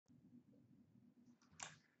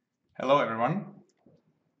Hello, everyone.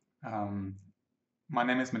 Um, my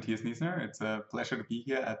name is Matthias Niesner. It's a pleasure to be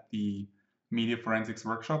here at the Media Forensics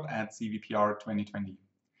Workshop at CVPR 2020.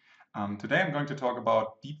 Today I'm going to talk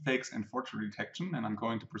about deepfakes and forgery detection, and I'm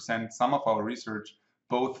going to present some of our research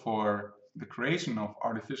both for the creation of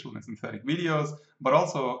artificial and synthetic videos, but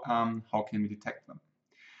also how can we detect them.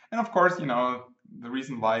 And of course, the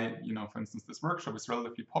reason why, for instance, this workshop is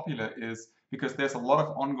relatively popular is because there's a lot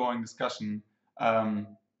of ongoing discussion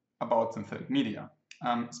about synthetic media.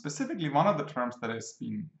 Specifically, one of the terms that has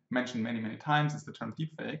been mentioned many, many times is the term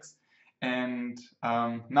deepfakes. And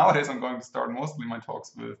nowadays, I'm going to start mostly my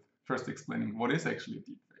talks with first explaining what is actually a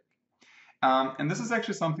deepfake. And this is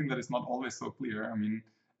actually something that is not always so clear. I mean,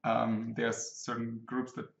 there's certain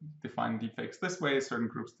groups that define deepfakes this way, certain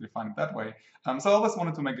groups define it that way. So I always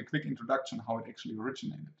wanted to make a quick introduction how it actually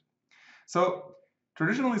originated. So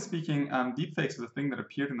traditionally speaking, deepfakes is a thing that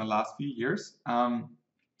appeared in the last few years.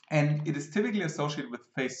 And it is typically associated with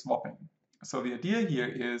face swapping. So the idea here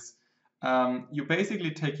is you're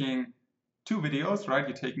basically taking two videos, right?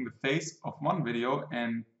 You're taking the face of one video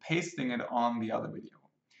and pasting it on the other video.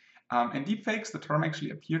 And deepfakes, the term actually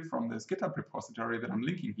appeared from this GitHub repository that I'm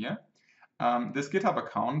linking here. This GitHub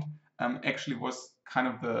account actually was kind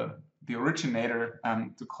of the originator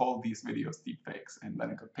to call these videos deepfakes, and then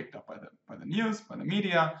it got picked up by the news, by the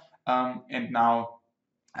media, and now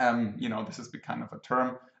this has become kind of a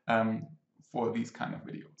term for these kind of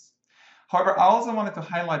videos. However, I also wanted to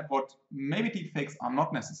highlight what maybe deepfakes are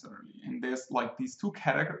not necessarily, and there's like these two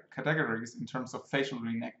categories in terms of facial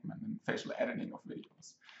reenactment and facial editing of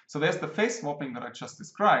videos. So there's the face swapping that I just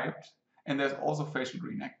described, and there's also facial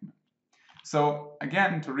reenactment. So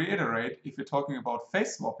again, to reiterate, if you're talking about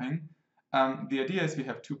face swapping, the idea is we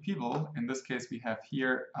have two people. In this case, we have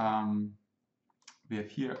here one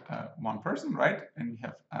person, right? And we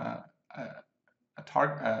have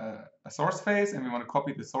a source face, and we want to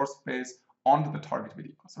copy the source face onto the target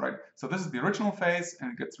videos, right? So this is the original face,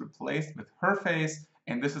 and it gets replaced with her face,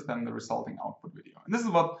 and this is then the resulting output video. And this is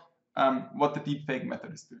what the deepfake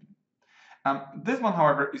method is doing. This one,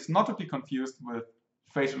 however, is not to be confused with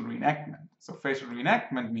facial reenactment. So facial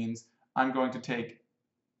reenactment means I'm going to take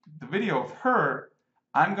the video of her,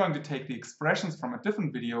 I'm going to take the expressions from a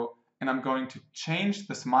different video, and I'm going to change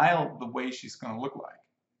the smile the way she's going to look like.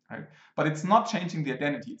 Right? But it's not changing the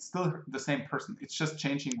identity. It's still the same person. It's just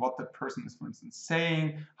changing what that person is, for instance,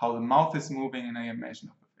 saying, how the mouth is moving, and animation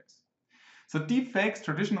of the face. So deepfakes,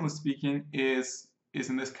 traditionally speaking, is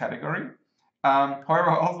in this category.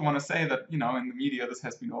 However, I also want to say that, in the media, this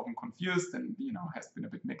has been often confused and, has been a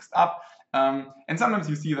bit mixed up. And sometimes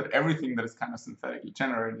you see that everything that is kind of synthetically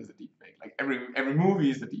generated is a deepfake. Like every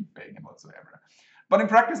movie is a deepfake and whatsoever. But in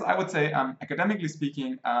practice, I would say, academically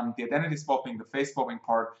speaking, the identity swapping, the face swapping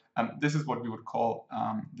part, this is what we would call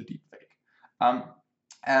the deepfake.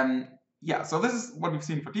 Yeah, so this is what we've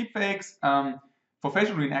seen for deepfakes. For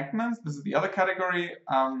facial reenactments, this is the other category.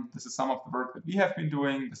 This is some of the work that we have been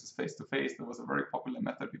doing. This is face-to-face. There was a very popular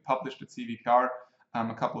method we published at CVPR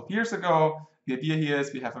a couple of years ago. The idea here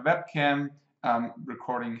is we have a webcam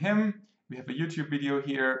recording him. We have a YouTube video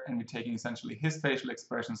here, and we're taking essentially his facial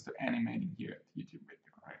expressions to animating here the YouTube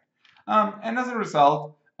video, right? And as a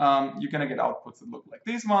result, you're going to get outputs that look like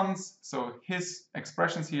these ones. So his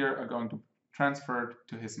expressions here are going to transfer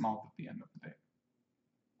to his mouth at the end of the day.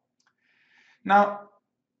 Now,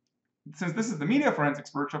 since this is the Media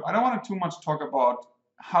Forensics Workshop, I don't want to too much talk about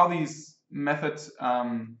how these methods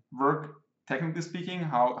work, technically speaking,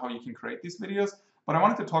 how you can create these videos. But I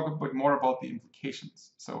wanted to talk a bit more about the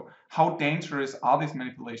implications. So how dangerous are these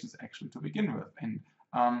manipulations actually to begin with? And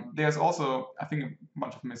there's also, I think, a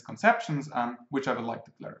bunch of misconceptions, which I would like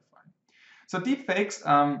to clarify. So deepfakes,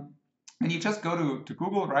 when you just go to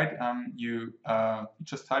Google, right, you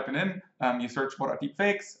just type it in, you search what are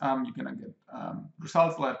deepfakes, you're going to get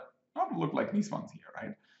results that look like these ones here,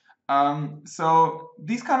 right? So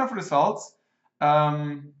these kind of results,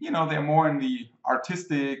 they're more in the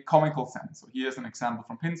artistic, comical sense. So here's an example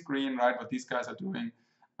from Pinscreen, right? What these guys are doing,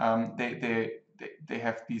 they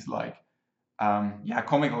have these like,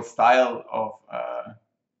 comical style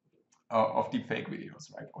of deepfake videos,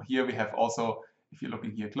 right? Or here we have also, if you're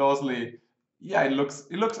looking here closely, yeah, it looks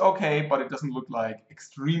okay, but it doesn't look like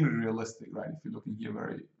extremely realistic, right? If you're looking here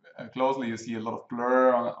very closely, you see a lot of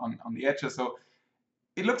blur on the edges. So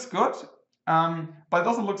it looks good. But it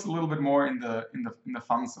also looks a little bit more in the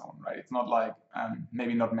fun zone, right? It's not like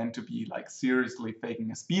maybe not meant to be like seriously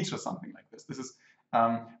faking a speech or something like this. This is,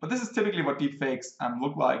 but this is typically what deepfakes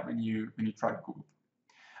look like when you try to Google them.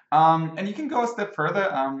 And you can go a step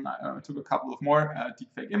further. I took a couple of more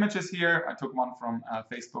deepfake images here. I took one from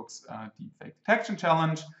Facebook's Deepfake Detection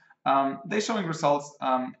Challenge. they're showing results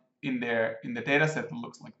in the data set that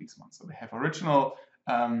looks like these ones. So they have original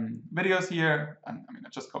videos here. I mean, I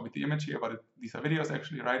just copied the image here, but these are videos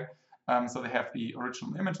actually, right? So they have the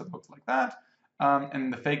original image that looks like that,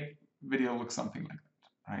 and the fake video looks something like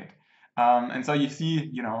that, right? And so you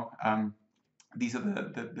see, these are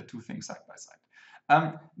the two things side by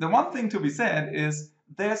side. The one thing to be said is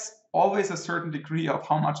there's always a certain degree of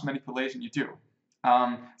how much manipulation you do.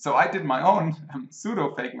 So I did my own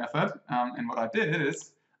pseudo fake method, and what I did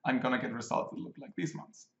is I'm gonna get results that look like these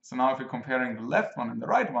ones. So now if we're comparing the left one and the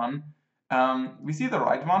right one, we see the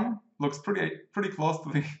right one looks pretty close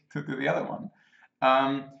to the other one.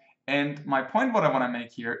 And my point, what I want to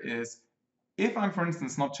make here is, if I'm, for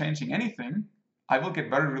instance, not changing anything, I will get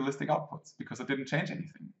very realistic outputs because I didn't change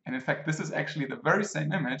anything. And in fact, this is actually the very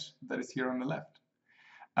same image that is here on the left.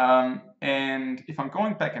 And if I'm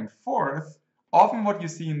going back and forth, often what you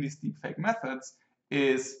see in these deepfake methods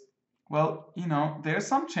is, well, there's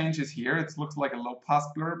some changes here. It looks like a low pass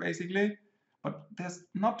blur, basically, but there's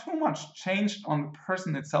not too much changed on the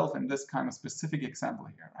person itself in this kind of specific example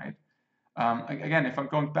here, right? Again, if I'm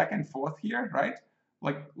going back and forth here, right?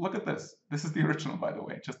 Like, look at this. This is the original, by the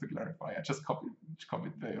way, just to clarify. I just copied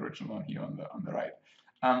the original one here on the right.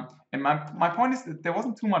 And my point is that there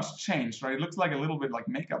wasn't too much change, right? It looks like a little bit like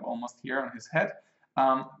makeup almost here on his head,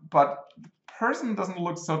 but the person doesn't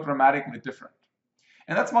look so dramatically different.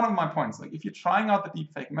 And that's one of my points. Like, if you're trying out the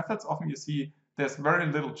deepfake methods, often you see there's very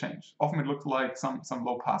little change. Often it looks like some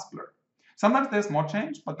low pass blur. Sometimes there's more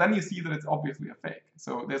change, but then you see that it's obviously a fake.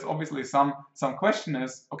 So there's obviously some question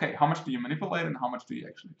is, okay, how much do you manipulate and how much do you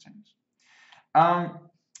actually change?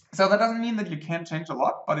 So that doesn't mean that you can't change a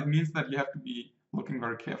lot, but it means that you have to be looking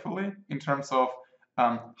very carefully in terms of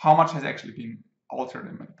how much has actually been altered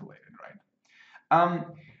and manipulated, right?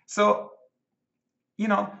 So,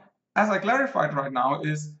 as I clarified right now,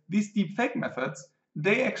 is these deepfake methods,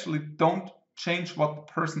 they actually don't change what the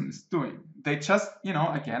person is doing. They just,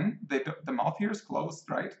 again, the mouth here is closed,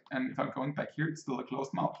 right? And if I'm going back here, it's still a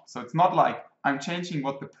closed mouth. So it's not like I'm changing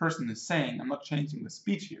what the person is saying. I'm not changing the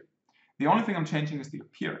speech here. The only thing I'm changing is the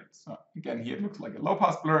appearance. So again, here it looks like a low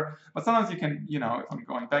pass blur, but sometimes you can, if I'm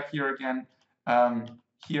going back here again,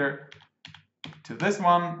 here to this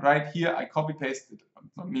one, right here, I copy pasted,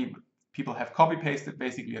 not me, but people have copy pasted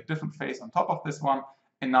basically a different face on top of this one,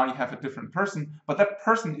 and now you have a different person, but that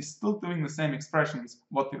person is still doing the same expressions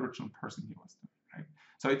what the original person he was doing, right?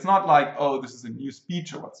 So it's not like, oh, this is a new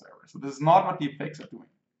speech or whatsoever. So this is not what deepfakes are doing.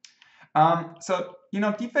 So,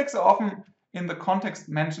 deepfakes are often in the context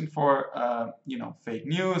mentioned for, fake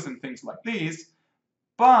news and things like these,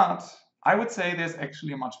 but I would say there's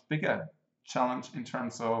actually a much bigger challenge in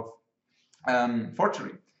terms of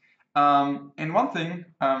forgery. And one thing,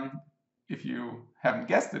 if you haven't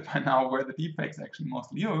guessed it by now, where the deepfakes are actually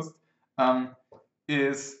mostly used,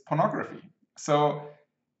 is pornography. So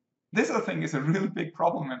this, I think, is a really big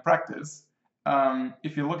problem in practice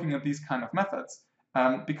if you're looking at these kind of methods,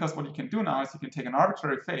 because what you can do now is you can take an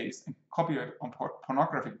arbitrary face and copy it on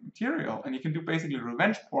pornographic material, and you can do basically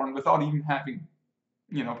revenge porn without even having,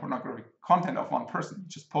 pornographic content of one person. You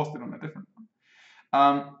just post it on a different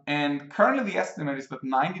one. And currently the estimate is that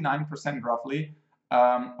 99% roughly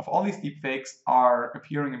of all these deepfakes are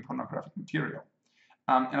appearing in pornographic material.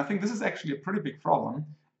 And I think this is actually a pretty big problem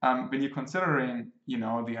when you're considering,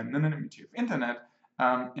 the anonymity of internet,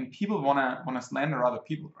 and people wanna slander other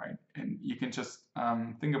people, right? And you can just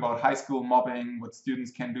think about high school mobbing, what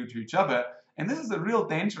students can do to each other, and this is a real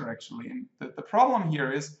danger actually. And the problem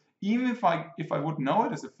here is, even if I would know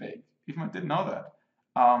it as a fake, even if I did know that,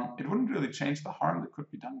 it wouldn't really change the harm that could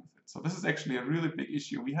be done with it. So this is actually a really big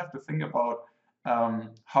issue. We have to think about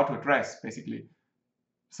how to address, basically.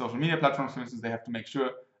 Social media platforms, for instance, they have to make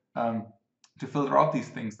sure to filter out these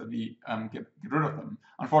things, that we get rid of them.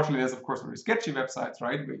 Unfortunately, there's of course very sketchy websites,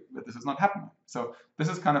 right, where this is not happening. So this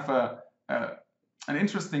is kind of an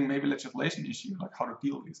interesting, maybe legislation issue, like how to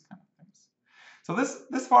deal with these kind of things. So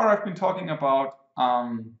this far I've been talking about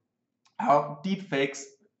how deepfakes,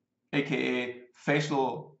 aka face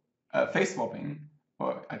swapping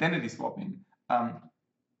or identity swapping,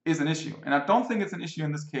 is an issue. And I don't think it's an issue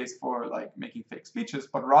in this case for like making fake speeches,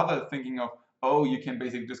 but rather thinking of, oh, you can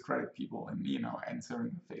basically discredit people and,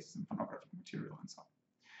 inserting the faces in pornographic material and so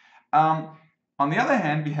on. On the other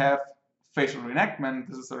hand, we have facial reenactment.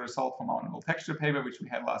 This is a result from our null texture paper, which we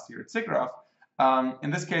had last year at SIGGRAPH.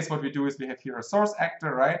 In this case, what we do is we have here a source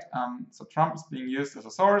actor, right? So Trump is being used as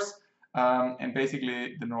a source. And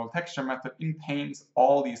basically, the neural texture method paints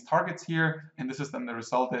all these targets here. And this is then the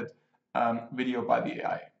resulted video by the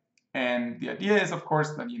AI. And the idea is, of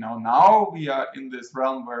course, that, now we are in this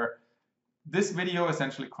realm where this video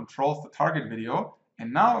essentially controls the target video,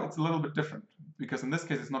 and now it's a little bit different because in this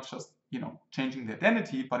case it's not just changing the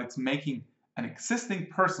identity, but it's making an existing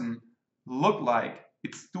person look like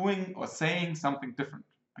it's doing or saying something different.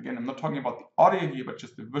 Again, I'm not talking about the audio here, but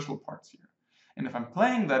just the visual parts here. And if I'm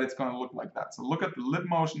playing that, it's going to look like that. So look at the lip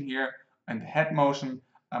motion here and the head motion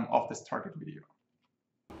of this target video.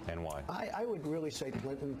 And why? I would really say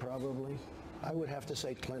Clinton, probably. I would have to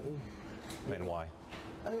say Clinton. And why?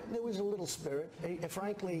 There was a little spirit.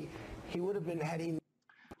 Frankly, he would have been had he.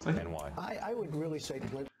 And why? I would really say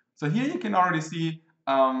Clinton. So here you can already see,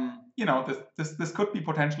 this could be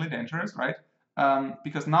potentially dangerous, right?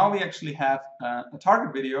 Because now we actually have a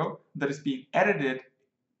target video that is being edited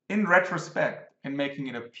in retrospect and making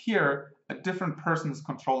it appear a different person is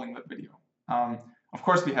controlling that video. Of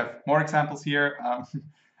course, we have more examples here.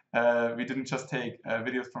 We didn't just take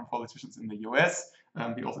videos from politicians in the US.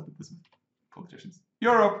 We also did this with politicians in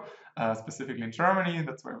Europe, specifically in Germany.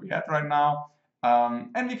 That's where we're at right now.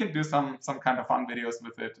 And we can do some kind of fun videos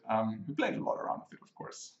with it. We played a lot around with it, of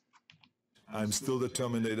course. I'm still the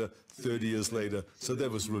Terminator 30 years later, so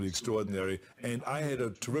that was really extraordinary. And I had a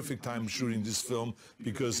terrific time shooting this film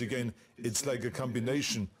because, again, it's like a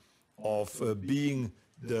combination of being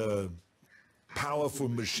the powerful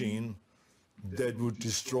machine that would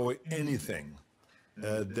destroy anything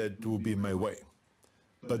that would be in my way.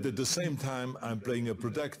 But at the same time, I'm playing a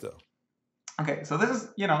protector. Okay, so this is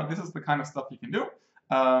the kind of stuff you can do.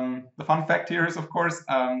 The fun fact here is, of course,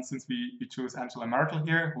 since we choose Angela Merkel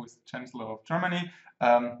here, who is the Chancellor of Germany,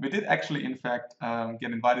 we did actually, in fact,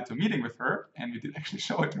 get invited to a meeting with her, and we did actually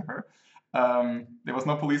show it to her. There was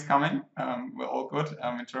no police coming. We're all good.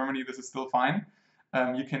 In Germany, this is still fine.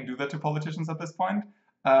 You can do that to politicians at this point.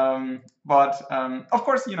 But of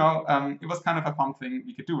course, it was kind of a fun thing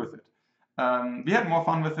we could do with it. We had more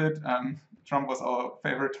fun with it. Trump was our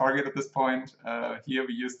favorite target at this point. Here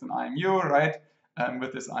we used an IMU, right?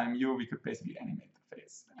 With this IMU, we could basically animate the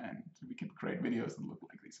face, and we could create videos that look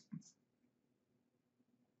like these ones.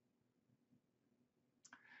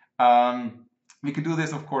 We could do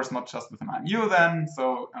this, of course, not just with an IMU then.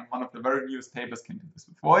 So one of the very newest papers can do this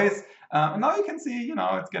with voice. And now you can see,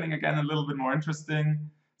 it's getting, again, a little bit more interesting.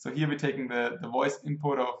 So here we're taking the voice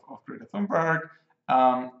input of Greta Thunberg,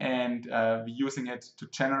 and we're using it to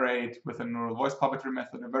generate with a neural voice puppetry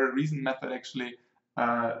method, a very recent method actually,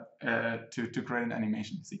 to create an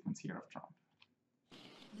animation sequence here of Trump.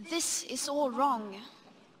 This is all wrong.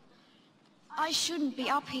 I shouldn't be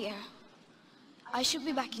up here. I should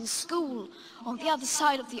be back in school on the other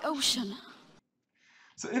side of the ocean.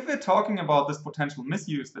 So if we're talking about this potential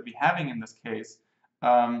misuse that we're having in this case,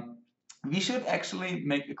 we should actually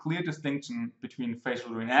make a clear distinction between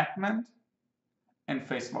facial reenactment and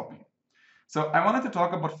face swapping. So I wanted to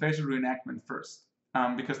talk about facial reenactment first,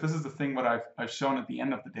 because this is the thing what I've shown at the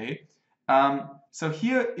end of the day. So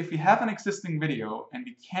here, if we have an existing video and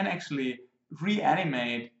we can actually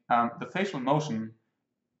reanimate the facial motion,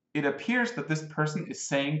 it appears that this person is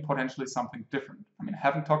saying potentially something different. I mean, I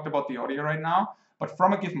haven't talked about the audio right now, but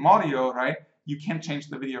from a given audio, right, you can change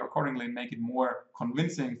the video accordingly and make it more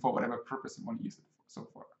convincing for whatever purpose you want to use it for, so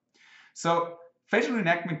forth. So facial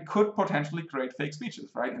reenactment could potentially create fake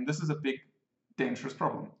speeches, right? And this is a big, dangerous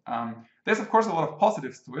problem. There's of course a lot of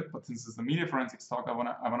positives to it, but since it's a media forensics talk, I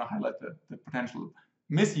wanna highlight the potential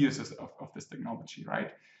misuses of this technology,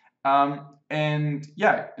 right? And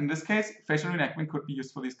yeah, in this case, facial reenactment could be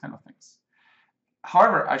used for these kind of things.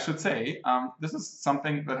 However, I should say, this is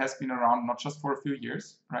something that has been around not just for a few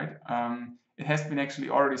years, right? It has been actually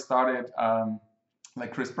already started,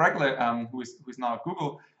 like Chris Brackett, who is now at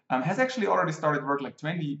Google, has actually already started work like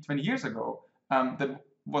 20 years ago that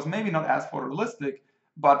was maybe not as photorealistic,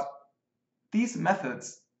 but these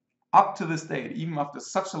methods up to this date, even after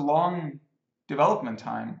such a long development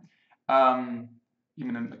time,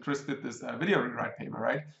 even Chris did this video rewrite paper,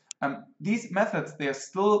 right? These methods, they are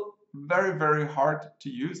still very, very hard to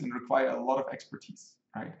use and require a lot of expertise,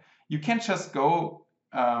 right? You can't just go,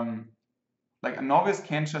 like a novice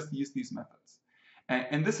can't just use these methods.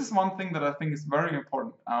 And this is one thing that I think is very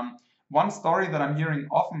important. One story that I'm hearing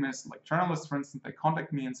often is like journalists, for instance, they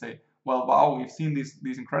contact me and say, well, wow, we've seen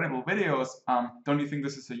these incredible videos. Don't you think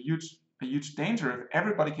this is a huge danger if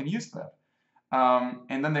everybody can use that?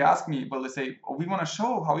 And then they ask me, well, they say, oh, we want to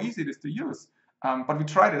show how easy it is to use, but we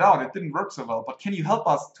tried it out, it didn't work so well, but can you help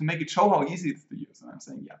us to make it show how easy it is to use? And I'm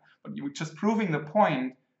saying, yeah, but you're just proving the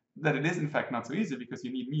point that it is in fact not so easy because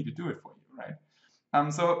you need me to do it for you,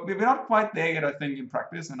 right? So we're not quite there yet, I think, in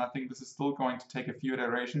practice, and I think this is still going to take a few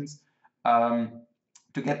iterations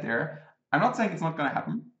to get there. I'm not saying it's not going to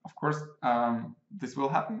happen. of course, this will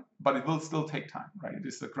happen, but it will still take time, right? It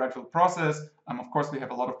is a gradual process. Of course, we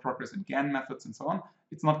have a lot of progress in GAN methods and so on.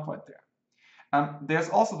 It's not quite there. There's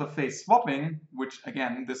also the face swapping, which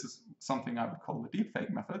again, this is something I would call the deepfake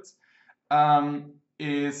methods,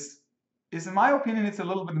 is in my opinion, it's a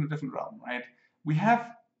little bit in a different realm, right? We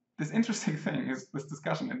have this interesting thing, is this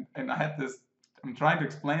discussion, and I'm trying to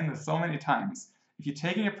explain this so many times. If you're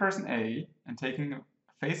taking a person A and taking a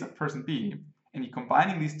face of person B, and you're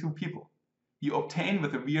combining these two people, you obtain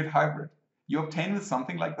with a weird hybrid. You obtain with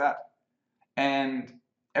something like that. And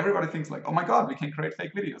everybody thinks like, oh my God, we can create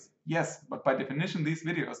fake videos. Yes, but by definition, these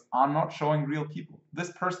videos are not showing real people.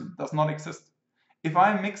 This person does not exist. If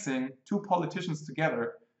I'm mixing two politicians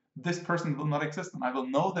together, this person will not exist, and I will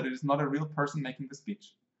know that it is not a real person making the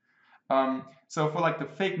speech. So for like the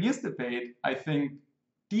fake news debate, I think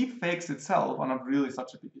deep fakes itself are not really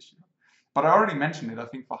such a big issue. But I already mentioned it. I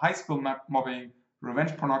think for high school mobbing,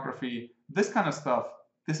 revenge pornography, this kind of stuff,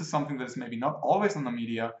 this is something that is maybe not always on the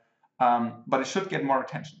media, but it should get more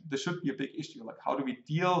attention. This should be a big issue. Like, how do we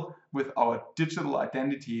deal with our digital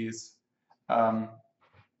identities on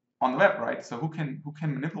the web, right? So who can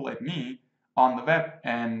manipulate me on the web,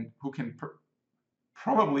 and who can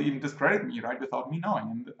probably even discredit me, right, without me knowing?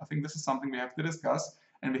 And I think this is something we have to discuss,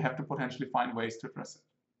 and we have to potentially find ways to address it.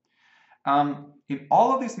 In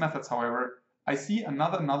all of these methods, however, I see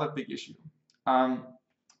another big issue.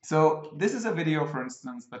 So this is a video, for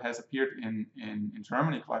instance, that has appeared in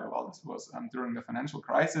Germany quite a while. This was during the financial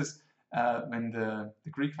crisis, when the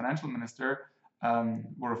Greek financial minister,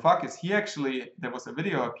 Varoufakis, there was a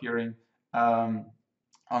video appearing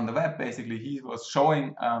on the web. Basically, he was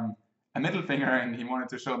showing a middle finger, and he wanted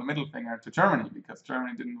to show the middle finger to Germany because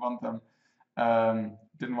Germany didn't want them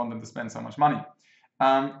to spend so much money.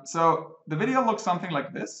 So the video looks something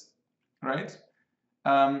like this, right?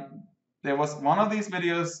 There was one of these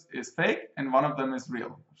videos is fake and one of them is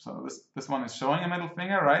real. So this one is showing a middle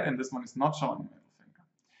finger, right? And this one is not showing a middle finger.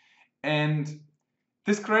 And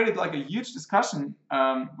this created like a huge discussion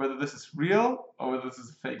whether this is real or whether this is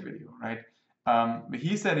a fake video, right? But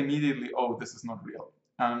he said immediately, oh, this is not real.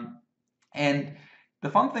 And the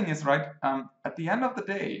fun thing is, right, at the end of the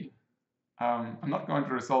day, I'm not going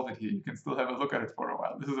to resolve it here. You can still have a look at it for a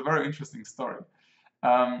while. This is a very interesting story.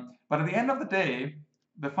 But at the end of the day,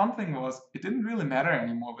 the fun thing was, it didn't really matter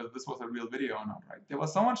anymore whether this was a real video or not, right? There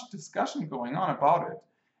was so much discussion going on about it.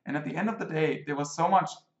 And at the end of the day, there was so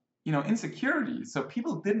much, insecurity. So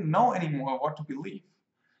people didn't know anymore what to believe.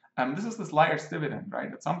 This is this liar's dividend,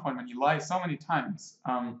 right? At some point, when you lie so many times,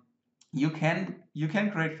 you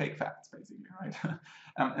can create fake facts, basically, right?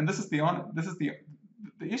 And this is the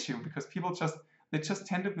issue, because people just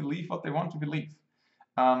tend to believe what they want to believe.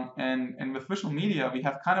 And with visual media, we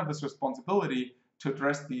have kind of this responsibility to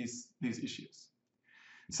address these issues.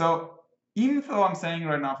 So even though I'm saying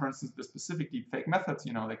right now, for instance, the specific deepfake methods,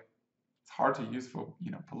 like it's hard to use for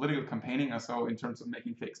political campaigning or so in terms of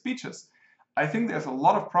making fake speeches, I think there's a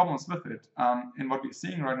lot of problems with it. And what we're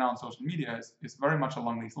seeing right now on social media is very much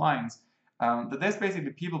along these lines. That there's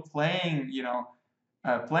basically people playing,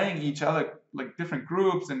 playing each other, like different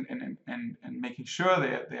groups, and making sure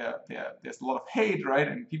there's a lot of hate, right?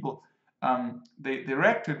 And people they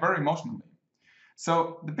react to it very emotionally.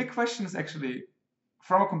 So the big question is actually,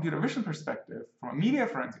 from a computer vision perspective, from a media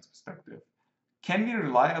forensics perspective, can we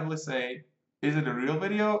reliably say, is it a real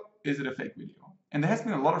video? Is it a fake video? And there has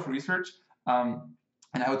been a lot of research, and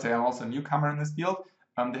I would say I'm also a newcomer in this field.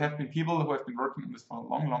 There have been people who have been working on this for a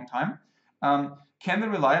long, long time. Can they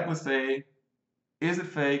reliably say, is it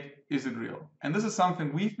fake? Is it real? And this is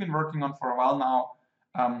something we've been working on for a while now,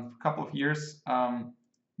 a couple of years,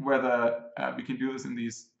 whether we can do this in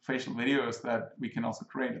these facial videos that we can also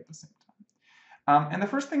create at the same time. And the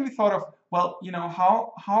first thing we thought of, well,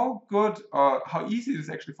 how good or how easy it is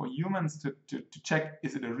actually for humans to check,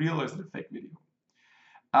 is it a real or is it a fake video?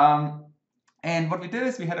 And what we did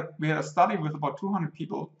is we had a study with about 200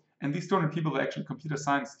 people, and these 200 people were actually computer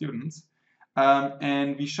science students,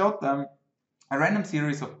 and we showed them a random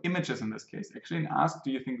series of images in this case, actually, and asked, do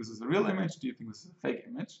you think this is a real image? Do you think this is a fake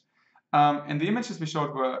image? And the images we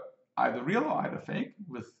showed were either real or either fake,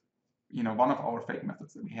 with one of our fake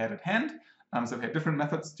methods that we had at hand. So we had different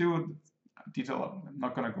methods too. Detail, I'm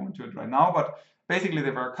not going to go into it right now, but basically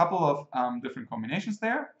there were a couple of different combinations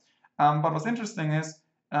there. But what's interesting is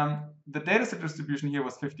the dataset distribution here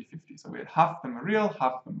was 50-50. So we had half of them are real,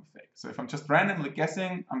 half of them are fake. So if I'm just randomly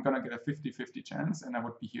guessing, I'm going to get a 50-50 chance, and I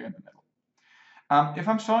would be here in the middle. If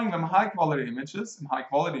I'm showing them high quality images, and high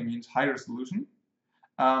quality means high resolution,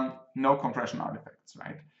 no compression artifacts,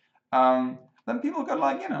 right? then people got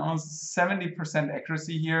like, 70%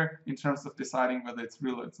 accuracy here in terms of deciding whether it's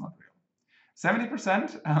real or it's not real.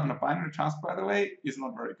 70% on a binary task, by the way, is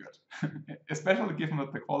not very good, especially given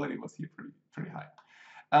that the quality was here pretty high.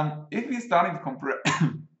 If we're starting to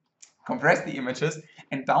compress the images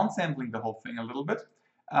and downsampling the whole thing a little bit,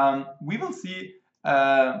 we will see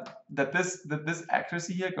that this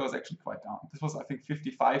accuracy here goes actually quite down. This was, I think,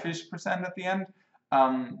 55-ish% at the end.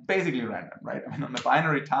 Basically random, right? I mean, on a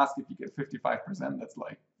binary task, if you get 55%, that's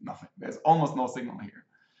like nothing. There's almost no signal here.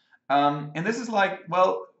 And this is like,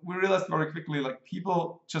 well, we realized very quickly, like,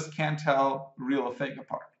 people just can't tell real or fake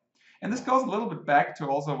apart. And this goes a little bit back to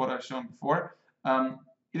also what I've shown before.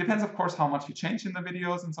 It depends, of course, how much you change in the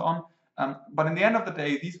videos and so on. But in the end of the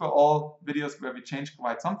day, these were all videos where we changed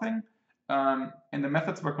quite something. And the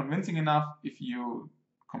methods were convincing enough. If you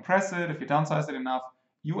compress it, if you downsize it enough,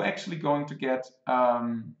 you're actually going to get,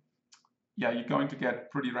 you're going to get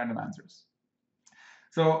pretty random answers.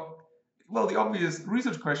 So, well, the obvious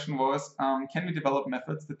research question was, can we develop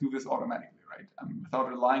methods that do this automatically, right? Without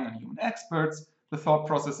relying on human experts. The thought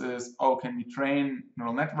process is, oh, can we train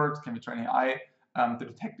neural networks? Can we train AI to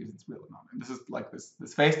detect if it's real or not? And this is like this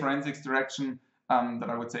phase forensics direction that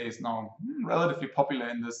I would say is now relatively popular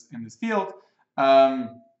in this field.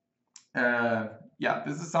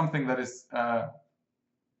 This is something that is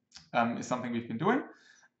something we've been doing.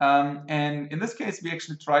 And in this case, we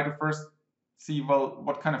actually try to first see, well,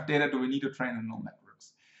 what kind of data do we need to train the neural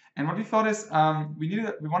networks? And what we thought is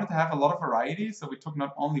we wanted to have a lot of variety. So we took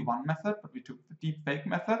not only one method, but we took the deep fake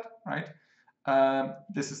method, right?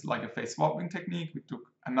 This is like a face swapping technique. We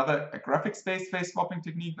took a graphics-based face swapping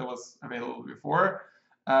technique that was available before.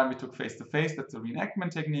 We took face-to-face, that's a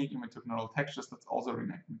reenactment technique, and we took neural textures, that's also a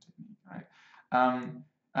reenactment technique, right?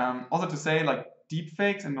 Also to say, like,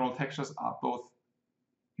 deepfakes and neural textures are both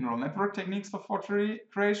neural network techniques for forgery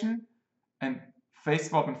creation, and face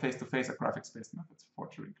swap and face-to-face are graphics-based methods for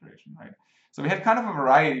forgery creation, right? So we had kind of a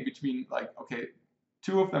variety between, like, okay,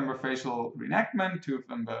 2 of them were facial reenactment, 2 of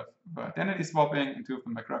them were identity swapping, and 2 of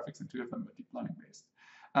them were graphics, and 2 of them were deep learning based.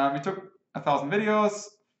 We took 1,000 videos,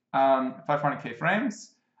 500K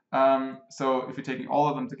frames. So if you're taking all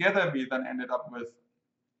of them together, we then ended up with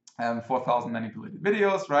 4,000 manipulated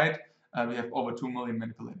videos, right? We have over 2 million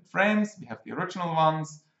manipulated frames. We have the original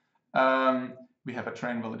ones. We have a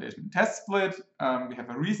train validation test split. We have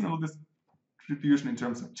a reasonable distribution in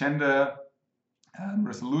terms of gender,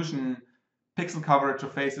 resolution, pixel coverage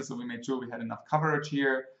of faces, so we made sure we had enough coverage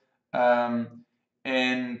here.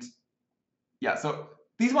 And yeah, so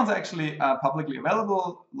these ones are actually publicly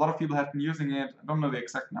available. A lot of people have been using it. I don't know the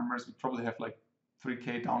exact numbers. We probably have like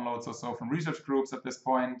 3K downloads or so from research groups at this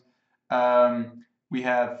point. We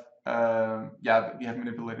have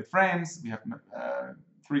manipulated frames. We have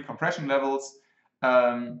 3 compression levels.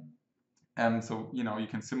 So you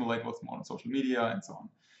can simulate what's more on social media and so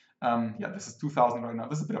on. This is 2,000 right now.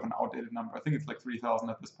 This is a bit of an outdated number. I think it's like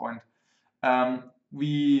 3,000 at this point.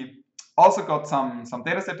 We also got some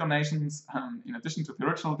dataset donations in addition to the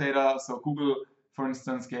original data. So Google, for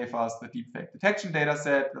instance, gave us the deepfake detection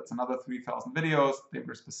dataset. That's another 3,000 videos. They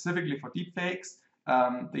were specifically for deepfakes.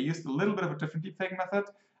 They used a little bit of a different deepfake method,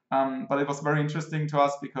 but it was very interesting to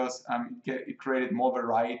us because it created more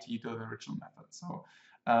variety to the original method. So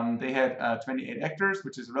they had 28 actors,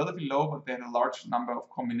 which is relatively low, but they had a large number of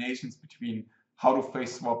combinations between how to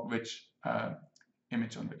face swap which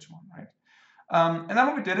image on which one, right? And then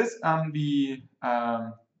what we did is we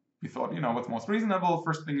thought, what's most reasonable.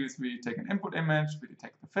 First thing is we take an input image, we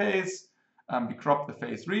detect the face, we crop the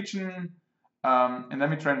face region, and then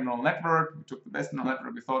we train a neural network. We took the best neural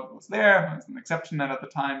network we thought was there. It's an exception net at the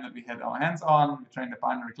time that we had our hands on. We trained a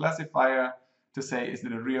binary classifier to say, is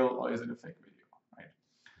it a real or is it a fake video, right?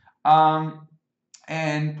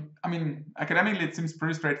 And I mean, academically, it seems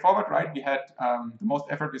pretty straightforward, right? We had the most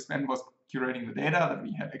effort we spent was curating the data, that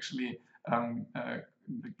we had actually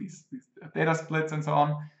these data splits and so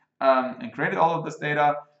on, and created all of this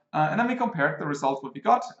data. And then we compared the results what we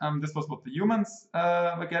got. This was what the humans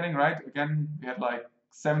were getting, right? Again, we had like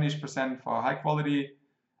 70% for high quality,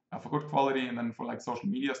 for good quality, and then for like social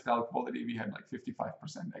media style quality, we had like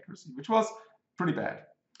 55% accuracy, which was pretty bad.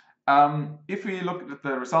 If we look at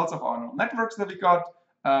the results of our neural networks that we got,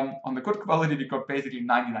 on the good quality, we got basically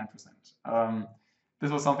 99%. This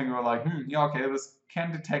was something we were like, yeah, okay, this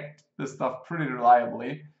can detect this stuff pretty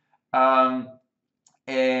reliably.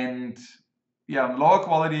 And yeah, on lower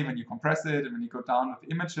quality, when you compress it and when you go down with the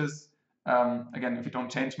images, again, if you don't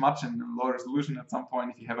change much in low resolution at some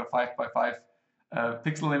point, if you have a 5x5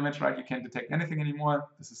 pixel image, right, you can't detect anything anymore.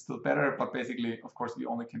 This is still better, but basically, of course, we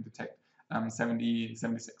only can detect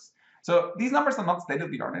 76. So these numbers are not state of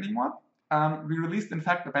the art anymore. we released, in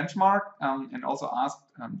fact, a benchmark and also asked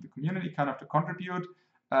the community kind of to contribute.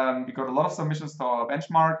 We got a lot of submissions to our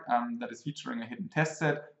benchmark that is featuring a hidden test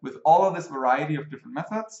set with all of this variety of different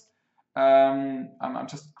methods. I'm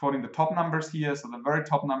just quoting the top numbers here. So the very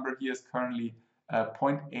top number here is currently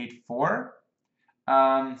 0.84.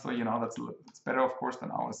 So, you know, that's better, of course,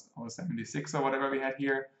 than our 76 or whatever we had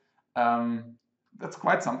here. That's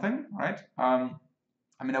quite something, right? I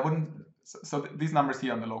mean, I wouldn't, so these numbers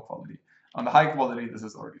here on the low quality. On the high quality, this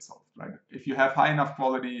is already solved, right? If you have high enough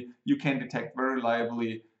quality, you can detect very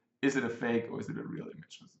reliably, is it a fake or is it a real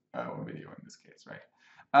image or video in this case, right?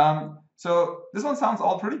 So this one sounds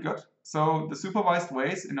all pretty good. So the supervised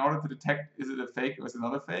ways in order to detect, is it a fake or is it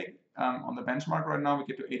not a fake? On the benchmark right now, we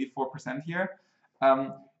get to 84% here.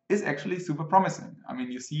 Is actually super promising. I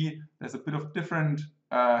mean, you see there's a bit of different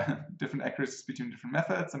accuracies between different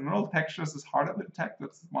methods, and neural textures is harder to detect.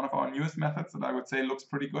 That's one of our newest methods that I would say looks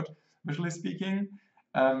pretty good, visually speaking.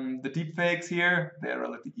 The deepfakes here, they're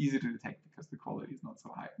relatively easy to detect because the quality is not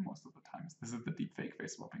so high most of the times. This is the deepfake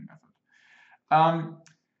face swapping method.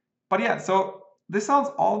 But yeah, so this sounds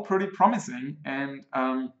all pretty promising, and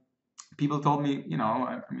people told me, you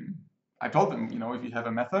know, I told them, you know, if you have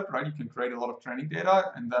a method, right, you can create a lot of training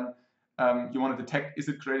data, and then you want to detect, is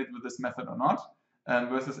it created with this method or not,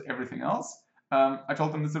 versus everything else. I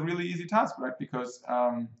told them it's a really easy task, right, because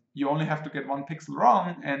you only have to get one pixel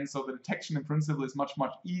wrong, and so the detection in principle is much,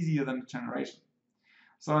 much easier than the generation.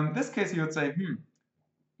 So in this case, you would say,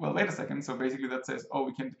 well, wait a second. So basically that says, oh,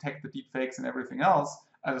 we can detect the deepfakes and everything else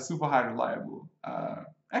at a super high reliable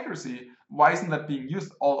accuracy. Why isn't that being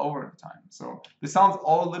used all over the time? So this sounds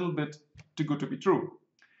all a little bit too good to be true.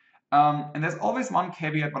 And there's always one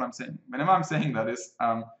caveat what I'm saying. Whenever I'm saying that is,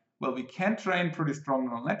 well, we can train pretty strong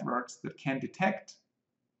neural networks that can detect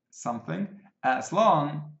something as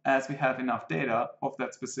long as we have enough data of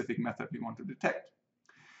that specific method we want to detect.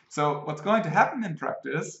 So what's going to happen in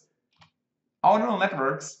practice, our neural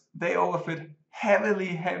networks, they overfit heavily,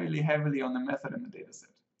 heavily, heavily on the method and the data set.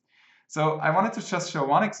 So I wanted to just show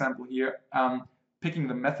one example here, picking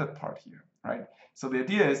the method part here, right? So the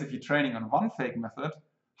idea is if you're training on one fake method,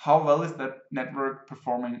 how well is that network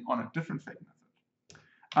performing on a different fake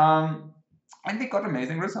method? And we got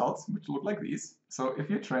amazing results, which look like these. So if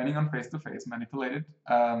you're training on face-to-face manipulated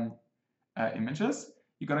images,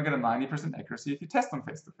 you're going to get a 90% accuracy if you test on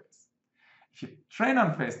face-to-face. If you train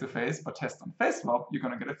on face-to-face but test on face swap, you're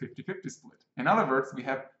going to get a 50-50 split. In other words, we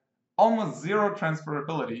have almost zero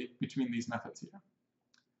transferability between these methods here.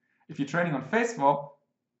 If you're training on face swap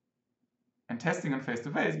and testing on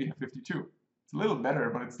face-to-face, we have 52. It's a little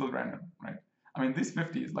better, but it's still random, right? I mean, these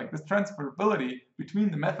 50s, like this transferability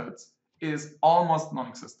between the methods is almost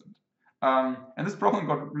non-existent. And this problem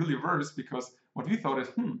got really worse because what we thought is,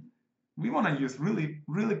 we want to use really,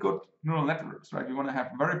 really good neural networks, right? We want to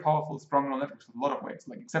have very powerful, strong neural networks with a lot of weights,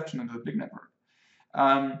 like exception into the big network.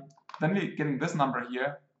 Then we're getting this number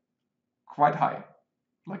here quite high.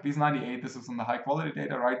 Like these 98, this is on the high quality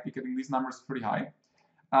data, right? We're getting these numbers pretty high.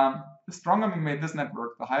 The stronger we made this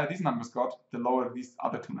network, the higher these numbers got, the lower these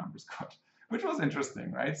other two numbers got, which was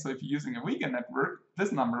interesting, right? So if you're using a weaker network,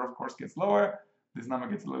 this number, of course, gets lower. This number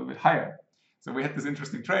gets a little bit higher. So we had this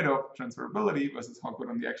interesting trade-off, transferability versus how good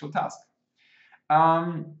on the actual task.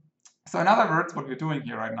 So in other words, what we're doing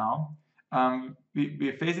here right now,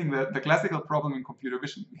 we're facing the classical problem in computer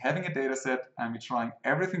vision. We're having a data set and we're trying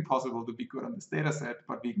everything possible to be good on this data set,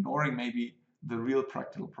 but we're ignoring maybe the real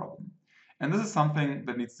practical problem. And this is something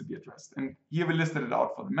that needs to be addressed. And here we listed it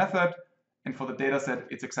out for the method, and for the data set,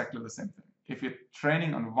 it's exactly the same thing. If you're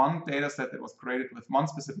training on one data set that was created with one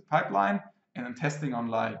specific pipeline, and then testing on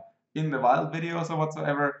like in the wild videos or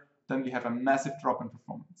whatsoever, then we have a massive drop in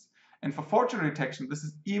performance. And for forgery detection, this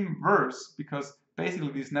is even worse because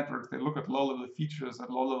basically these networks, they look at low-level features, at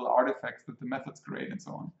low-level artifacts that the methods create and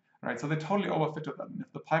so on, right? So they totally overfit to that. And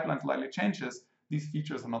if the pipeline slightly changes, these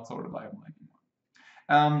features are not so reliable anymore.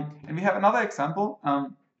 And we have another example.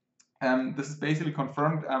 This is basically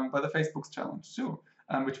confirmed by the Facebook's challenge too,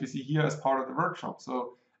 which we see here as part of the workshop.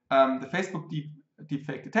 So the Facebook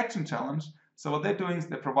deepfake detection challenge, so what they're doing is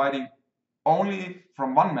they're providing only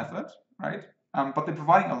from one method, right? But they're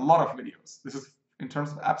providing a lot of videos. This is in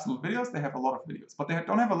terms of absolute videos, they have a lot of videos, but they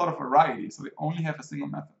don't have a lot of variety, so they only have a single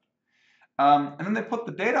method. And then they put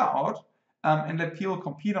the data out and let people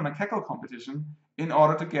compete on a cackle competition in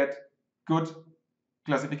order to get good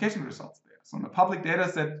classification results there. So in the public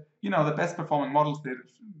data set, you know, the best performing models, they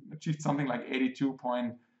achieved something like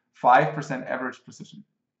 82.5% average precision.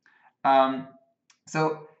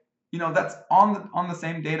 So, you know, that's on the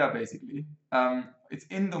same data basically. It's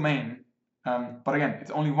in domain, but again,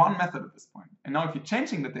 it's only one method at this point. And now if you're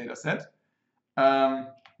changing the data set,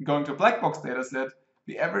 going to a black box data set,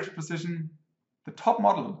 the average precision, the top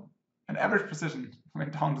model, an average precision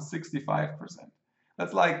went down to 65%.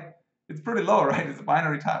 That's like, it's pretty low, right? It's a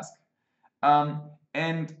binary task.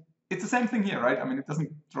 And it's the same thing here, right? I mean, it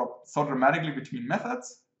doesn't drop so dramatically between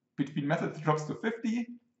methods. Between methods, it drops to 50,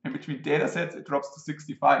 and between data sets, it drops to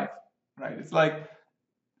 65, right? It's like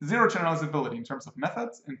zero generalizability in terms of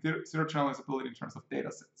methods and zero generalizability in terms of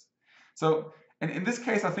data sets. So, and in this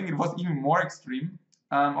case, I think it was even more extreme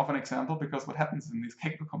of an example, because what happens in these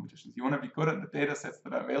cakewalk competitions, you want to be good at the data sets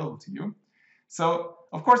that are available to you. So,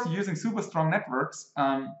 of course, you're using super strong networks,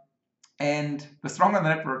 and the stronger the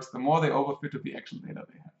networks, the more they overfit to the actual data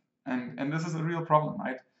they have. And this is a real problem,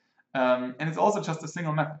 right? And it's also just a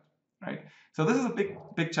single method, right? So this is a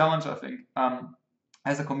big challenge, I think,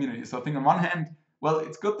 as a community. So I think on one hand, well,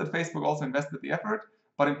 it's good that Facebook also invested the effort,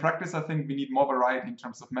 but in practice, I think we need more variety in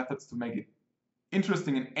terms of methods to make it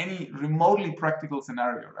interesting in any remotely practical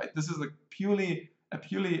scenario, right? This is a purely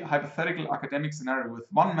hypothetical academic scenario with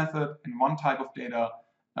one method and one type of data.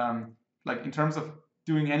 Like in terms of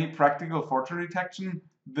doing any practical forgery detection,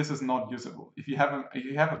 this is not usable. If you have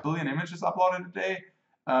a billion images uploaded a day,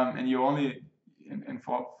 and you only and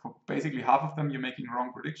for basically half of them you're making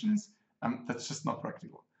wrong predictions, that's just not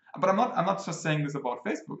practical. But I'm not just saying this about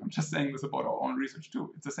Facebook. I'm just saying this about our own research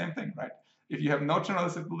too. It's the same thing, right? If you have no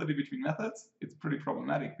generalizability between methods, it's pretty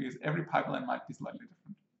problematic because every pipeline might be slightly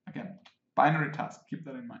different. Again, binary task, keep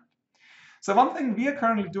that in mind. So one thing we are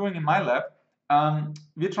currently doing in my lab,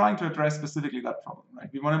 we're trying to address specifically that problem, right?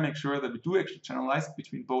 We want to make sure that we do actually generalize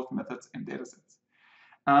between both methods and data sets.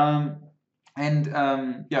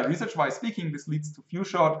 Yeah, research-wise speaking, this leads to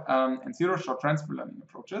few-shot and zero-shot transfer learning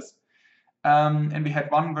approaches. And we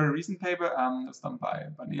had one very recent paper that was done by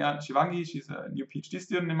Nia Shivangi. She's a new PhD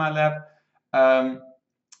student in my lab.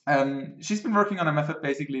 She's been working on a method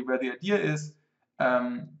basically where the idea is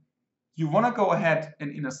you want to go ahead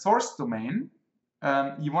and in a source domain,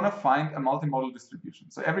 you want to find a multimodal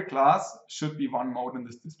distribution. So every class should be one mode in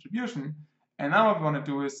this distribution. And now what we want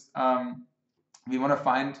to do is we want to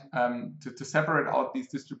find to separate out these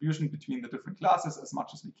distributions between the different classes as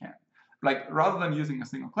much as we can. Like rather than using a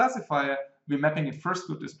single classifier, we're mapping it first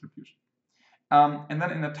to a distribution. And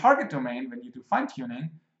then in the target domain, when you do fine-tuning,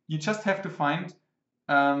 you just have to find,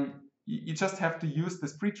 you just have to use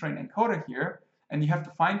this pre-trained encoder here, and you have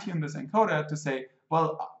to fine-tune this encoder to say,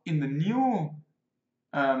 well, in the new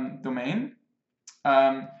domain,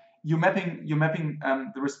 you're mapping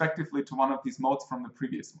the respectively to one of these modes from the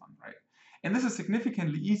previous one, right? And this is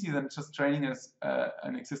significantly easier than just training as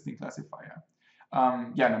an existing classifier.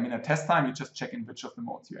 Yeah, and I mean, at test time, you just check in which of the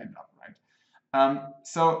modes you end up, right?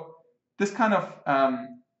 So this kind of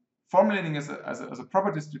formulating as a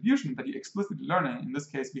proper distribution that you're explicitly learning, in this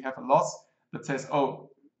case, we have a loss that says, oh,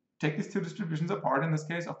 take these two distributions apart, in this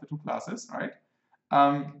case, of the two classes, right?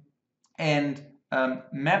 And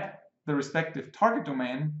map the respective target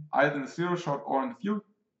domain, either in the zero-shot or in the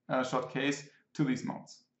few-shot case, to these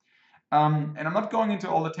modes. And I'm not going into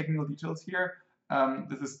all the technical details here.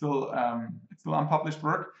 This is still it's still unpublished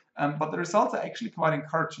work, but the results are actually quite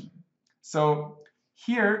encouraging. So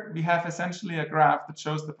here we have essentially a graph that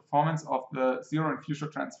shows the performance of the zero and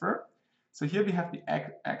few-shot transfer. So here we have the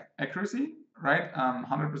accuracy, right?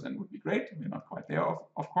 100% would be great. We're not quite there,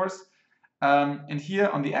 of course. And here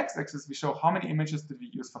on the x-axis, we show how many images did we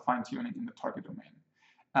use for fine-tuning in the target domain.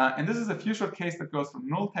 And this is a few-shot case that goes from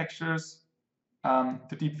null textures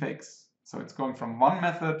to deep fakes. So it's going from one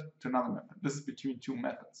method to another method. This is between two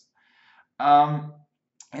methods.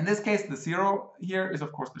 In this case, the zero here is,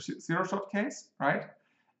 of course, the zero-shot case, right?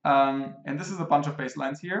 And this is a bunch of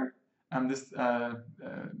baselines here. This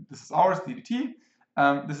is ours, DDT.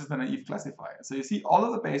 This is the naive classifier. So you see all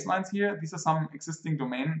of the baselines here. These are some existing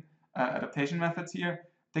domain adaptation methods here.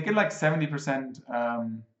 They get like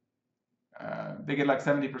 70%. They get like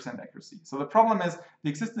 70% accuracy. So the problem is the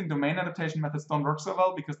existing domain adaptation methods don't work so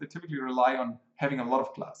well because they typically rely on having a lot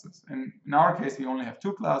of classes. And in our case, we only have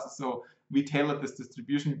two classes, so we tailored this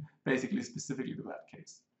distribution basically specifically to that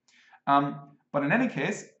case. But in any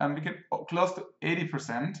case, we get close to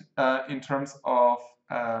 80% in terms of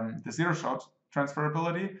the zero-shot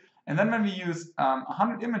transferability. And then when we use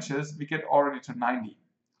 100 images, we get already to 90.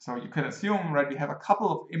 So you can assume, right, we have a couple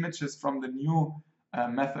of images from the new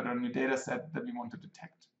method or new data set that we want to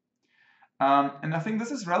detect. And I think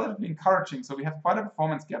this is relatively encouraging. So we have quite a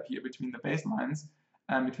performance gap here between the baselines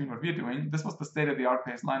and between what we're doing. This was the state-of-the-art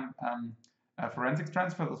baseline forensics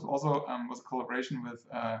transfer. This also was a collaboration with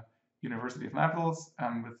University of Naples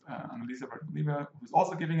with Annalisa Bertoliva, who's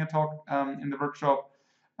also giving a talk in the workshop.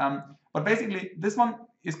 But basically, this one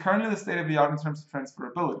is currently the state-of-the-art in terms of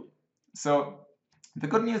transferability. So the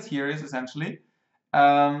good news here is essentially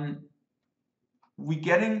if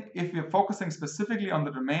we're focusing specifically on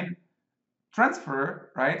the domain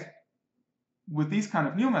transfer, right, with these kind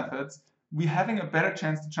of new methods, we're having a better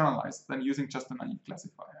chance to generalize than using just a naive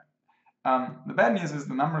classifier. The bad news is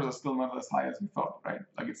the numbers are still not as high as we thought, right?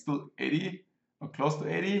 Like it's still 80 or close to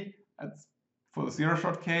 80. That's for the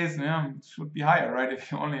zero-shot case, yeah, it should be higher, right? If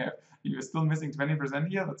you're still missing 20%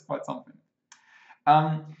 here, that's quite something.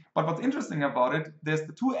 But what's interesting about it, there's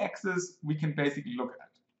the two axes we can basically look at.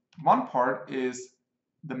 One part is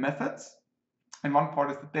the methods, and one part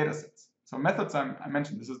is the data sets. So methods, I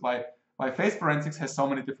mentioned, this is why face forensics has so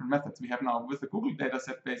many different methods. We have now, with the Google data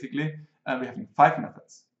set, basically, we have 5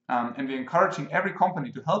 methods. And we're encouraging every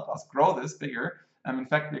company to help us grow this bigger. In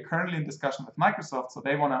fact, we're currently in discussion with Microsoft, so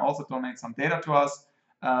they want to also donate some data to us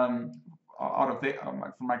from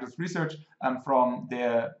Microsoft Research, from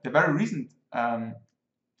their very recent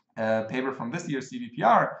paper from this year's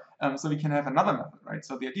CVPR, so we can have another method, right?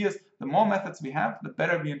 So the idea is the more methods we have, the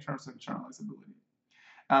better we in terms of generalizability.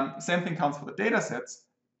 Same thing counts for the data sets.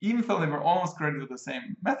 Even though they were almost created with the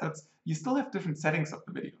same methods, you still have different settings of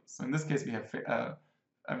the videos. So in this case, we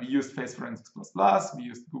used Face Forensics++, we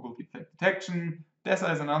used Google Deepfake Detection.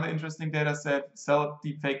 DESA is another interesting data set, Cell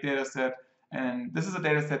Deepfake data set, and this is a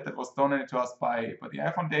data set that was donated to us by the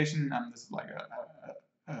AI Foundation, and this is like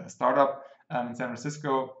a startup in San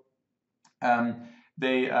Francisco.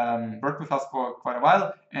 They worked with us for quite a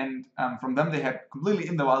while, and from them they had completely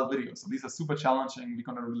in the wild videos. So these are super challenging. We're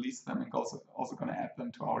going to release them and also going to add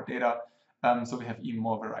them to our data, so we have even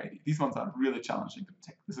more variety. These ones are really challenging to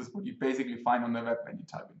detect. This is what you basically find on the web when you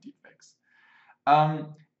type in deepfakes.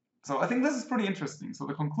 So I think this is pretty interesting. So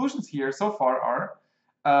the conclusions here so far are,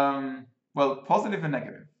 well, positive and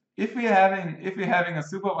negative. If we're having a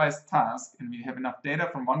supervised task and we have enough data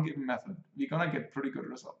from one given method, we're going to get pretty good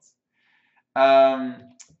results.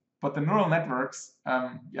 But the neural networks,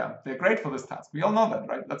 yeah, they're great for this task. We all know that,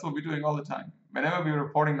 right? That's what we're doing all the time. Whenever we're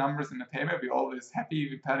reporting numbers in a paper, we're always happy,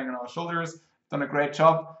 we're patting on our shoulders, done a great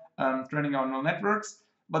job training our neural networks.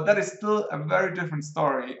 But that is still a very different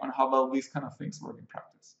story on how well these kind of things work in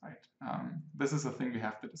practice, right? This is a thing we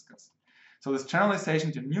have to discuss. So this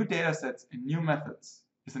generalization to new data sets and new methods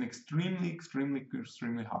is an extremely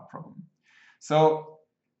hard problem. So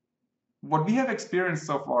what we have experienced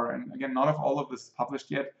so far, and again, not all of this is published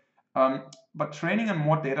yet, but training on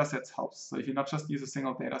more data sets helps. So if you not just use a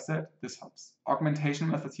single data set, this helps. Augmentation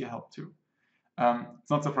methods here help too. It's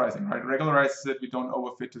not surprising, right? Regularizes it, we don't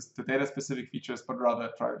overfit to data-specific features, but rather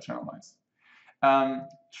try to generalize.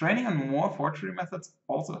 Training on more forgery methods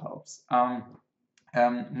also helps.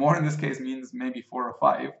 More in this case means maybe 4 or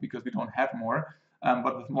 5, because we don't have more,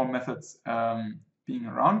 but with more methods being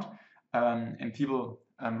around, and people,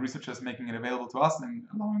 researchers making it available to us and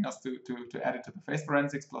allowing us to add it to the Face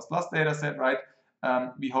Forensics++ data set, right?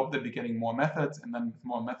 We hope that we're getting more methods, and then with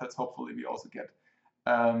more methods, hopefully we also get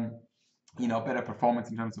better performance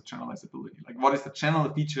in terms of generalizability. Like, what is the channel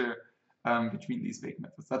feature between these vague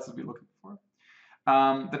methods? That's what we're looking for.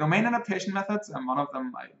 The domain adaptation methods, and one of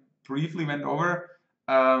them I briefly went over,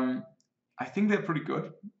 I think they're pretty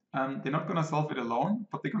good. They're not going to solve it alone,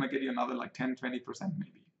 but they're going to get you another like 10-20%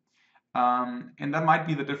 maybe. And that might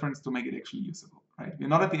be the difference to make it actually usable, right? We're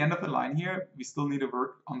not at the end of the line here. We still need to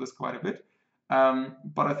work on this quite a bit.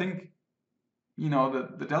 But I think,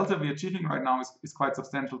 the delta we're achieving right now is quite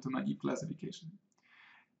substantial to naive classification.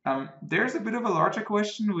 There's a bit of a larger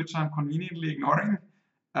question, which I'm conveniently ignoring.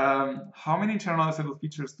 How many generalizable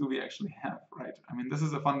features do we actually have, right? I mean, this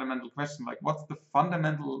is a fundamental question. Like, what's the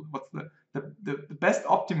best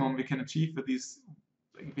optimum we can achieve with these?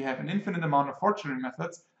 Like, if we have an infinite amount of forgery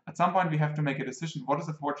methods, at some point we have to make a decision. What is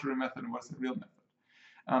a forgery method and what is a real method?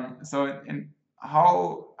 And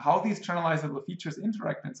how these generalizable features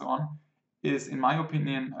interact and so on is, in my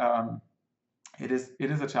opinion, it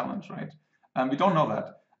is a challenge, right? We don't know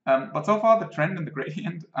that. But so far, the trend in the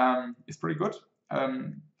gradient is pretty good.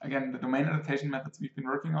 Again, the domain adaptation methods we've been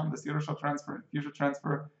working on, the zero-shot transfer and future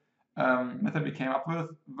transfer method we came up with,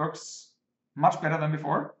 works much better than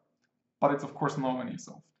before, but it's of course nowhere near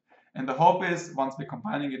solved. And the hope is, once we're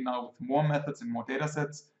combining it now with more methods and more data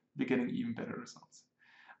sets, we're getting even better results.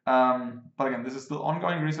 But again, this is still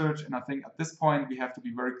ongoing research, and I think at this point we have to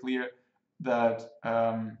be very clear that,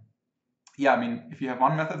 yeah, I mean, if you have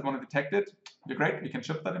one method, want to detect it, you're great, we can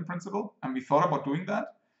ship that in principle, and we thought about doing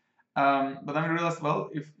that. But then we realized, well,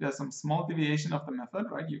 if there's some small deviation of the method,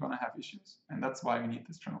 right, you're going to have issues, and that's why we need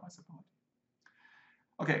this generalizability.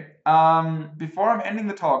 Okay, before I'm ending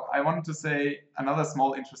the talk, I wanted to say another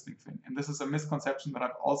small interesting thing, and this is a misconception that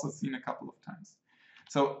I've also seen a couple of times.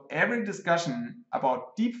 So every discussion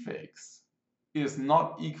about deepfakes is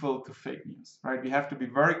not equal to fake news, right? We have to be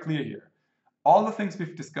very clear here. All the things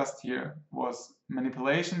we've discussed here was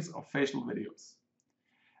manipulations of facial videos.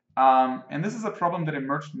 And this is a problem that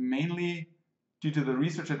emerged mainly due to the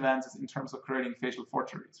research advances in terms of creating facial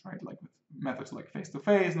forgeries, right? Like with methods like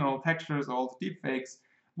face-to-face, neural textures, all the deepfakes,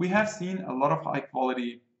 we have seen a lot of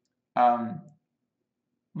high-quality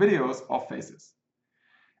videos of faces.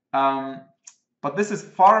 But this is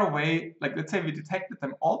far away, like let's say we detected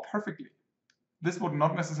them all perfectly. This would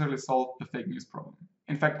not necessarily solve the fake news problem.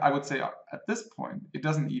 In fact, I would say at this point, it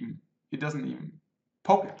doesn't even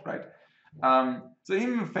poke it, right? So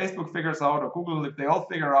even if Facebook figures out, or Google, if they all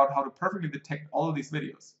figure out how to perfectly detect all of these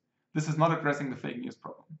videos, this is not addressing the fake news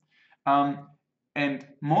problem. And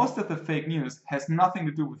most of the fake news has nothing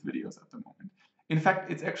to do with videos at the moment. In fact,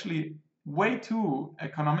 it's actually way too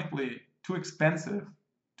economically too expensive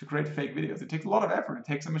to create fake videos. It takes a lot of effort. It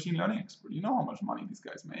takes a machine learning expert. You know how much money these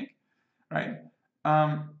guys make, right?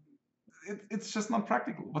 It's just not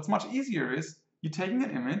practical. What's much easier is you're taking an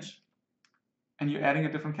image and you're adding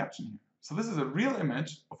a different caption here. So this is a real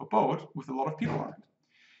image of a boat with a lot of people on it.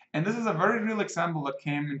 And this is a very real example that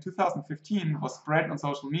came in 2015, was spread on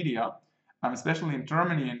social media, especially in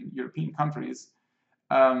Germany and European countries,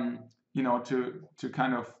 you know, to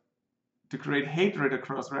create hatred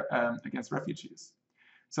across against refugees.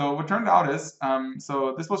 So what turned out is,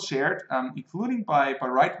 so this was shared, including by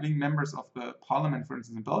right-wing members of the parliament, for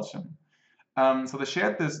instance, in Belgium. So they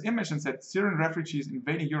shared this image and said Syrian refugees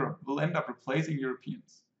invading Europe will end up replacing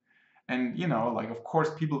Europeans. And, you know, like, of course,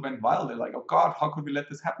 people went wild. They're like, oh, God, how could we let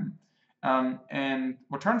this happen? And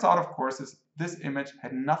what turns out, of course, is this image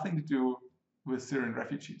had nothing to do with Syrian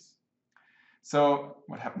refugees. So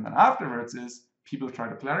what happened then afterwards is people tried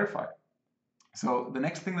to clarify. So the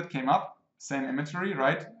next thing that came up, same imagery,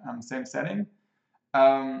 right? Same setting.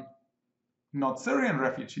 Not Syrian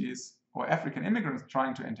refugees or African immigrants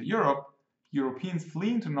trying to enter Europe, Europeans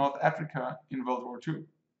fleeing to North Africa in World War II.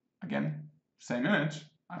 Again, same image.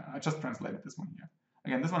 I just translated this one here.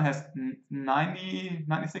 Again, this one has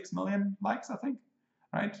 96 million likes, I think,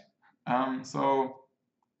 right? So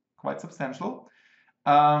quite substantial.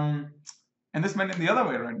 And this went in the other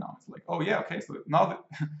way right now. It's like, oh yeah, okay, so now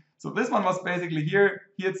so this one was basically here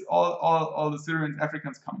it's all the Syrians,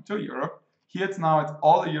 Africans coming to Europe. Here it's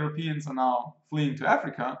all the Europeans are now fleeing to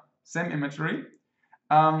Africa. Same imagery.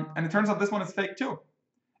 And it turns out this one is fake too.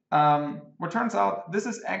 What turns out, this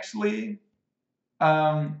is actually,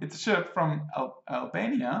 it's a ship from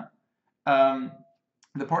Albania,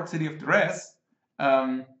 the port city of Durrës,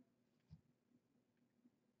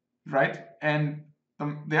 right? And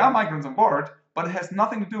there are migrants on board, but it has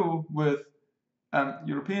nothing to do with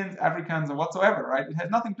Europeans, Africans, or whatsoever, right? It has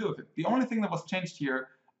nothing to do with it. The only thing that was changed here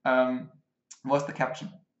was the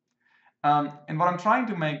caption. And what I'm trying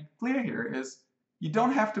to make clear here is you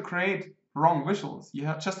don't have to create wrong visuals. You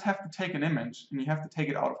just have to take an image and you have to take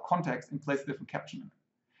it out of context and place a different caption in it.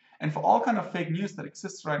 And for all kind of fake news that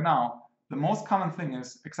exists right now, the most common thing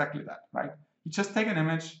is exactly that, right? You just take an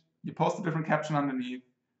image, you post a different caption underneath,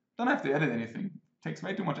 don't have to edit anything. It takes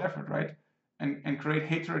way too much effort, right? And create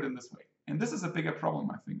hatred in this way. And this is a bigger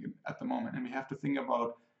problem, I think, at the moment. And we have to think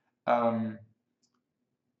about,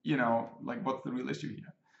 you know, like what's the real issue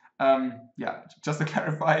here? Yeah, just to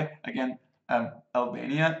clarify, again,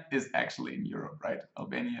 Albania is actually in Europe, right?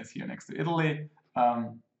 Albania is here next to Italy.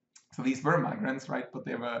 So these were migrants, right? But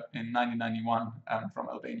they were in 1991 from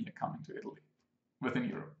Albania coming to Italy within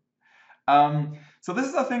Europe. So this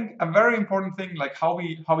is, I think, a very important thing, like how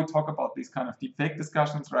we talk about these kind of deepfake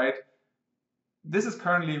discussions, right? This is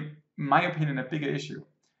currently, in my opinion, a bigger issue.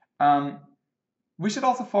 We should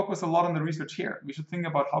also focus a lot on the research here. We should think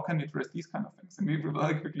about how can we address these kind of things. And we will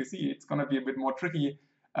very quickly see it's going to be a bit more tricky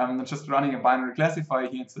than just running a binary classifier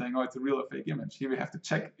here and saying, oh, it's a real or fake image. Here we have to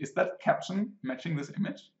check, is that caption matching this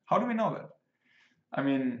image? How do we know that? I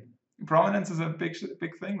mean, provenance is a big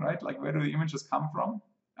thing, right? Like, where do the images come from?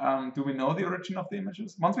 Do we know the origin of the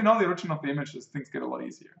images? Once we know the origin of the images, things get a lot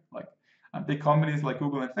easier. Like big companies like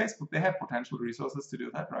Google and Facebook, they have potential resources to do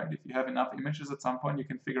that, right? If you have enough images at some point, you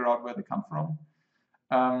can figure out where they come from.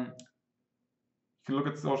 If you look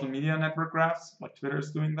at social media network graphs, like Twitter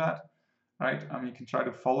is doing that, right? You can try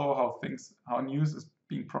to follow how news is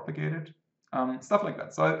being propagated, stuff like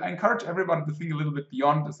that. So I encourage everybody to think a little bit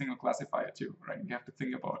beyond the single classifier too, right? You have to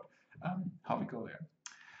think about how we go there.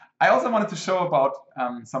 I also wanted to show about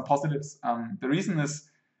some positives. The reason is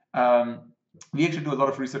we actually do a lot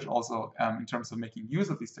of research also in terms of making use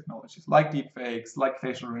of these technologies, like deepfakes, like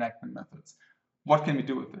facial reenactment methods. What can we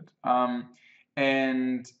do with it?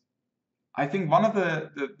 And I think one of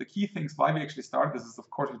the key things why we actually started this is, of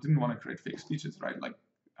course, we didn't want to create fake speeches, right? Like,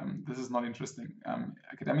 this is not interesting,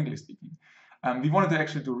 academically speaking. We wanted to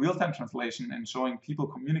actually do real-time translation and showing people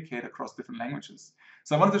communicate across different languages.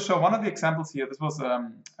 So I wanted to show one of the examples here. This was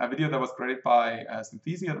a video that was created by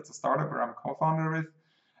Synthesia. That's a startup where I'm a co-founder with.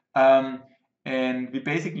 And we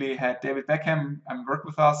basically had David Beckham work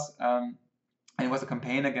with us. And it was a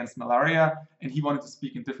campaign against malaria, and he wanted to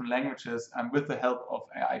speak in different languages with the help of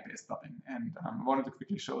AI-based dubbing. And I wanted to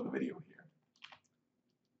quickly show the video here.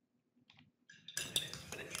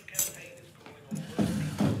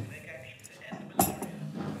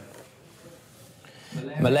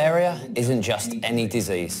 Malaria isn't just any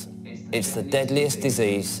disease. It's the deadliest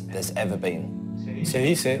disease there's ever been. Se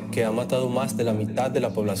dice que ha matado más de la mitad de la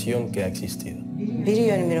población que ha existido.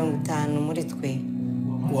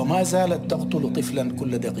 وما زالت تقتل طفلا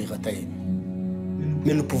كل دقيقتين.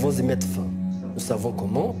 Mais nous pouvons y mettre fin. Nous savons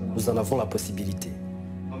comment, nous en avons la possibilité.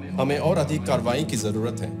 हमें और अधिक कार्रवाई की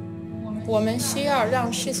जरूरत है. 我们需要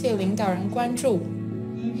让世界领导人关注。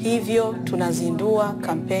 Hivyo tunazindua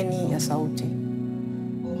kampeni ya sauti.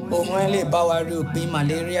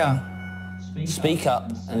 Speak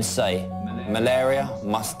up and say, malaria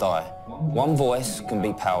must die. One voice can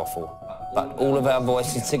be powerful, but all of our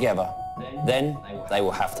voices together, then they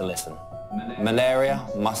will have to listen. Malaria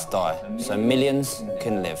must die, so millions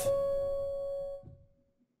can live.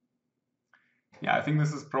 Yeah, I think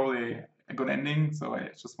this is probably a good ending. So I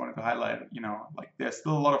just wanted to highlight, like there's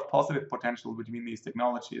still a lot of positive potential between these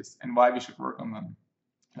technologies and why we should work on them.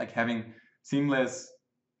 Like having seamless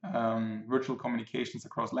virtual communications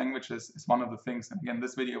across languages is one of the things. And again,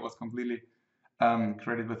 this video was completely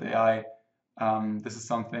created with AI. This is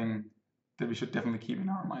something that we should definitely keep in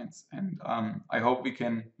our minds. And I hope we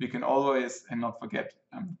can always and not forget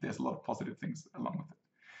there's a lot of positive things along with it.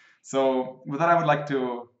 So with that, I would like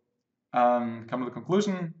to come to the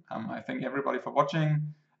conclusion. I thank everybody for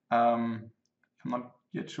watching. I'm not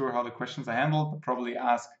yet sure how the questions are handled, but probably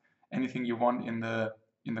ask anything you want in the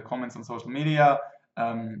comments on social media.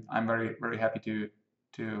 I'm very, very happy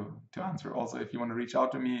to answer. Also, if you want to reach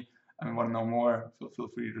out to me and want to know more, feel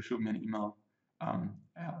free to shoot me an email.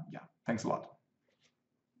 Yeah, thanks a lot.